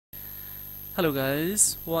Hello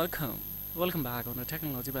guys, welcome back on the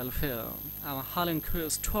Technology Battlefield. I'm Harlan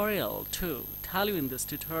Quiz tutorial to tell you in this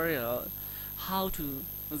tutorial how to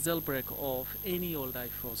jailbreak off any old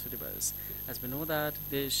iPhone device. As we know that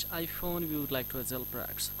this iPhone we would like to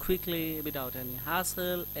jailbreak quickly without any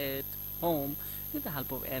hassle at home with the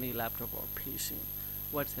help of any laptop or PC.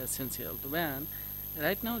 What's essential to when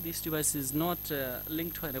right now this device is not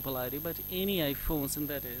linked to an Apple ID, but any iPhones and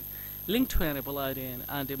that is linked to an Apple ID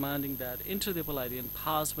and demanding that enter the Apple ID and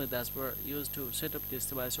password that were used to set up this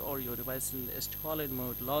device or your device in stolen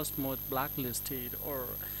mode, lost mode, blacklisted or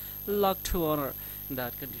locked to honor in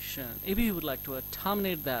that condition. If you would like to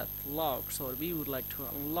terminate that locks or we would like to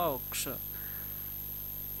unlock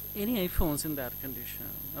any iPhones in that condition,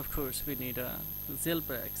 of course we need a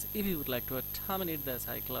jailbreak. If you would like to terminate the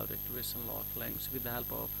iCloud activation lock links with the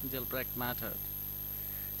help of jailbreak method.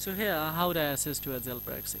 So here, how to access to a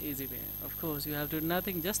jailbreak? Easy way. Of course, you have to do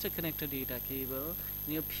nothing, just to connect a data cable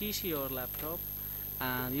in your PC or laptop,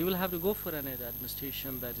 and you will have to go for an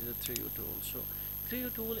administration, that is a 3U tool. So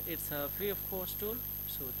 3U tool, it's a free of cost tool.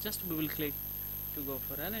 So just we will click to go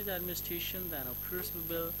for an administration. Then of course we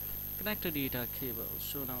will connect a data cable.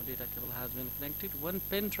 So now data cable has been connected. One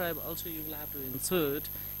pen drive also you will have to insert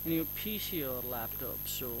in your PC or laptop.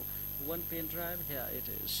 So one pen drive, here it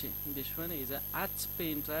is. See, this one is a H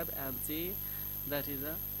pen drive and J, that is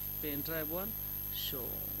a pen drive one. So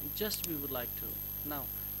just we would like to now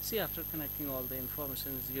see, after connecting all the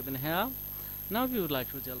information is given here, now we would like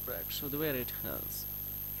to jailbreak. So the way it has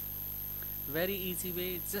very easy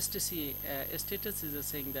way, just to see status is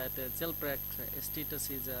saying that jailbreak status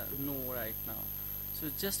is no right now. So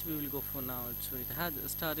just we will go for now. So it has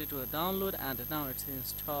started to download and now it's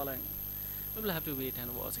installing. We will have to wait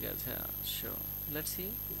and watch guys here. So let's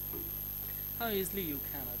see how easily you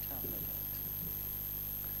can terminate it.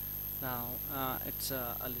 Now it's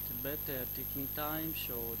a little bit taking time,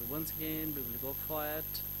 so once again we will go for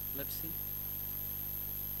it. Let's see.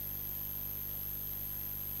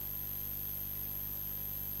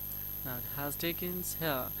 Now it has taken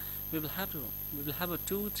here. We will have a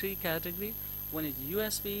 2-3 category. One is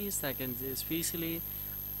USB, second is especially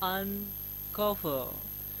uncover.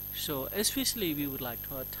 So especially we would like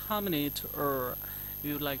to terminate or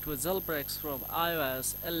we would like to jailbreak from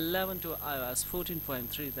iOS 11 to iOS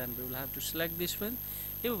 14.3, then we will have to select this one.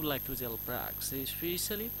 If we would like to jailbreak, so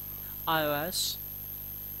especially iOS,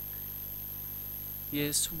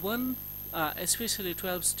 yes, one especially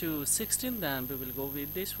 12 to 16, then we will go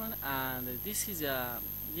with this one. And this is a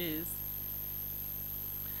yes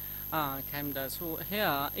camera. So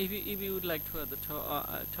here if you would like to have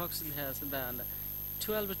the toxic has, then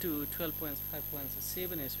 12 to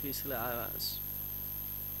 12.5.7 especially iOS.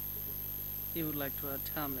 You would like to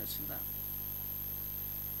terminate that.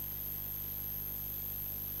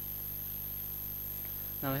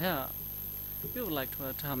 Now here we would like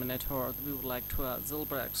to terminate or we would like to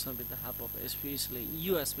jailbreak with the help of especially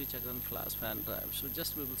USB Checkra1n flash fan drive. So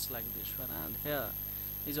just we will select this one, and here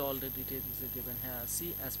is all the details given here.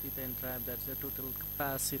 See, SP pen drive, that's the total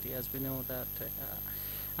capacity, as we know that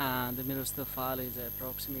and the mirrors the file is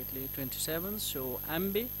approximately 27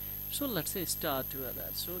 MB. So let's say start to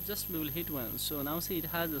that. So just we will hit one. So now see, it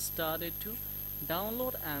has started to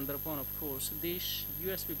download, and thereupon of course this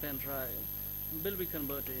USB pen drive will be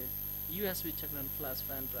converted USB Checkra1n flash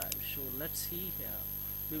fan drive. So let's see here,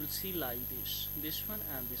 we will see like this one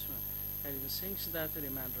and this one, and it thinks that the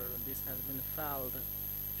remainder of this has been failed.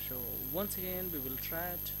 So once again we will try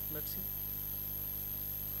it. Let's see.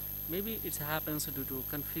 Maybe it happens due to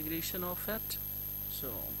configuration of it. So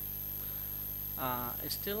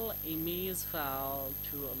still image file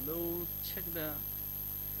to load. Check the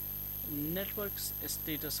network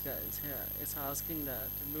status guys. Here it's asking that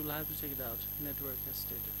we will have to check it out. Network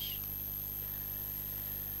status.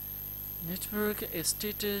 Network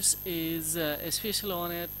status is especially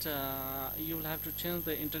on it. You will have to change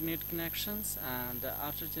the internet connections, and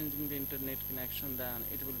after changing the internet connection, then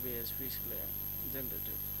it will be especially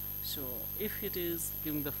generated. So if it is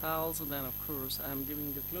giving the files, then of course I am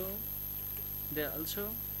giving the clue there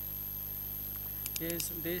also.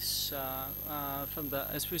 Yes, this from the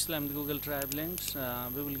especially the Google Drive links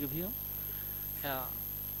we will give you here,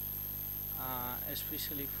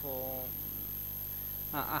 especially for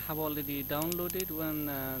I have already downloaded one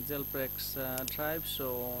jailbreaks drive,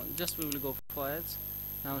 so just we will go for it.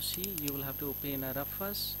 Now see, you will have to open a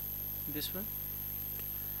first this one,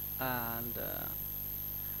 and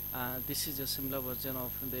this is a similar version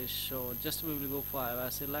of this. So just we will go for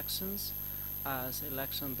iOS elections. As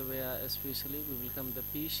election the way especially we will come the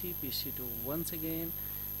PC to once again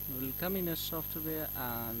we will come in a software,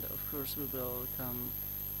 and of course we will come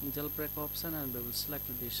jailbreak option and we will select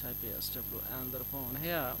this IPSW and thereupon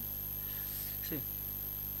here see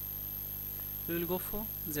we will go for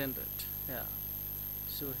generate here.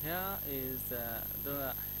 So here is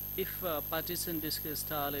the if partition disk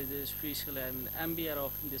style is especially MBR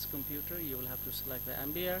of this computer, you will have to select the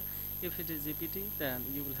MBR. If it is GPT, then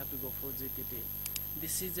you will have to go for GPT.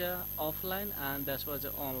 This is offline and that was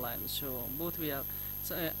online, so both we have.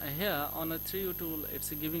 So here on a 3U tool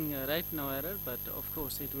it's giving right now error, but of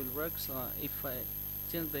course it will work if I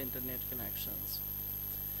change the internet connections.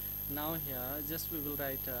 Now here just we will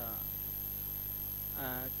write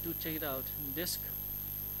to check it out disk.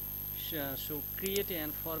 So create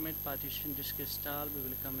and format partition disk style, we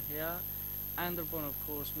will come here and thereupon of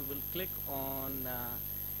course we will click on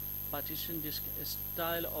partition disk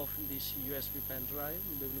style of this USB pen drive.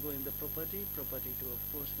 We will go in the property 2, of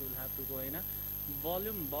course we will have to go in a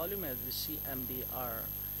volume as we see MDR,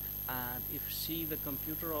 and if see the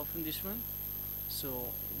computer of in this one.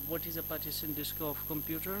 So what is a partition disk of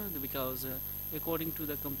computer, because according to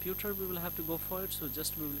the computer we will have to go for it. So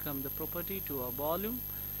just we will come the property to a volume,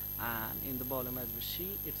 and in the volume as we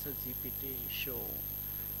see it's a GPT show.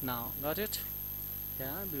 Now got it?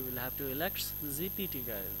 Yeah, we will have to elect GPT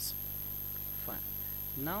guys. Fine.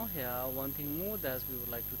 Now here one thing more that we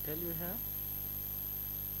would like to tell you here.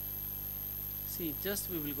 See, just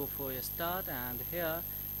we will go for a start, and here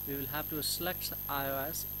we will have to select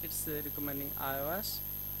iOS. It's recommending iOS.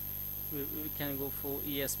 We can go for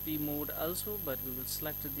ESP mode also, but we will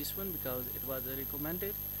select this one because it was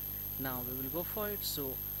recommended. Now we will go for it.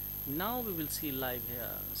 So now we will see live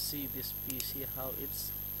here. See this PC how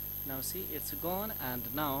it's now, see it's gone,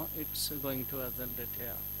 and now it's going to generate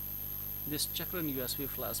here this Checkra1n USB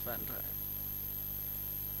flash pen drive.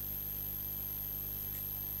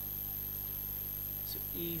 So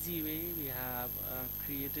easy way we have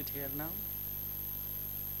created here now.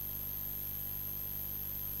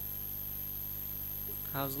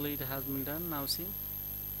 How's it has been done. Now see,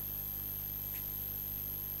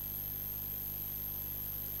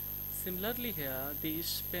 similarly here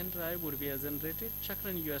this pen drive would be generated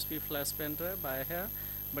Checkra1n USB flash pen drive by here,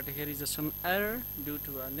 but here is some error due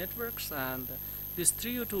to networks, and this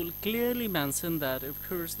 3U tool clearly mentioned that of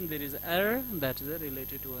course there is error that is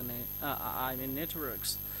related to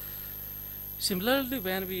networks. Similarly,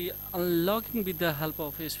 when we unlocking with the help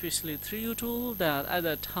of especially 3U tool, that at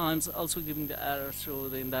that times also giving the error, so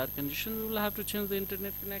in that condition we will have to change the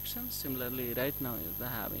internet connection. Similarly right now is the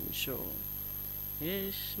having show.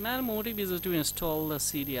 Yes, main motive is to install the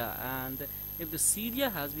CDR, and if the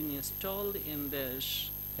CDR has been installed in this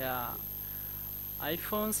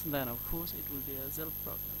iPhones, then of course it will be a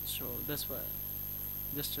jailbreak. So that's why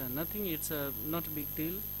just nothing, it's not a big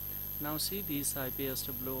deal. Now see this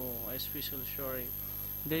IPSW especially showing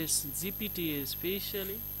this GPT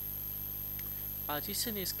especially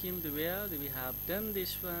partition scheme where we have done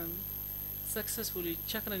this one successfully.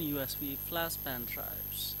 Checkra1n USB flash pen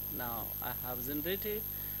drives now I have generated.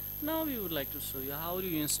 Now we would like to show you how do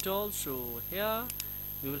you install. So here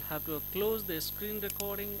we will have to close the screen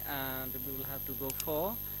recording, and we will have to go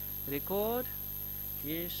for record.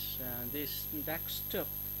 Yes, this desktop.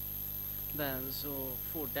 Then so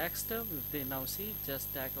for desktop they now see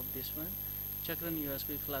just tag of this one Checkra1n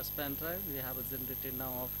USB flash pen drive. We have generated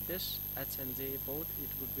now of this HNJ board, it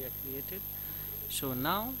would be created. So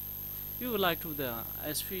now we would like to the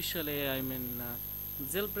especially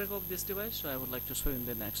jailbreak of this device. So I would like to show in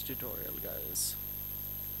the next tutorial guys.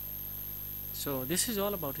 So this is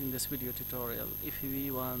all about in this video tutorial. If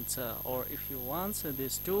you want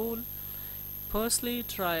this tool, firstly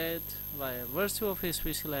try it by virtue of a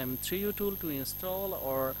special 3U tool to install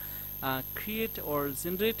or create or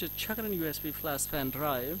generate a Checkra1n USB flash pen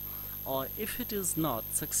drive, or if it is not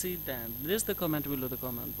succeed, then there's the comment below the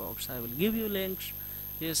comment box. I will give you links.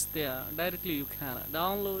 Yes, there directly you can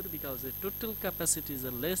download, because the total capacity is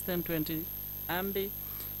less than 20 MB.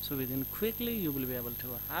 So within quickly you will be able to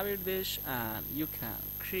have it this, and you can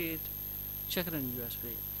create Checkra1n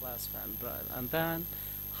USB flash pen drive. And then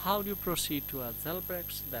how do you proceed to a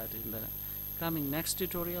jailbreaks, that in the coming next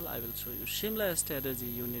tutorial I will show you similar strategy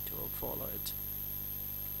you need to follow it.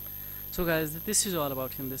 So guys, this is all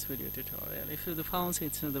about in this video tutorial. If you found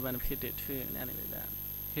it the benefit it in any way, then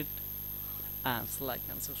hit and like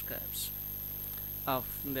and subscribe of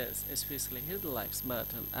this, especially hit the likes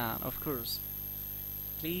button, and of course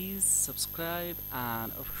please subscribe,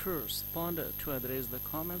 and of course ponder to address the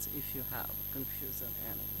comments if you have confusion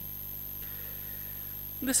any.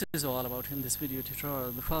 This is all about in this video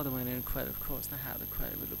tutorial. The further minor inquiry, of course, I have the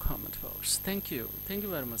query below comment box. Thank you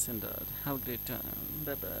very much indeed. Have a great time.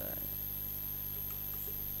 Bye bye.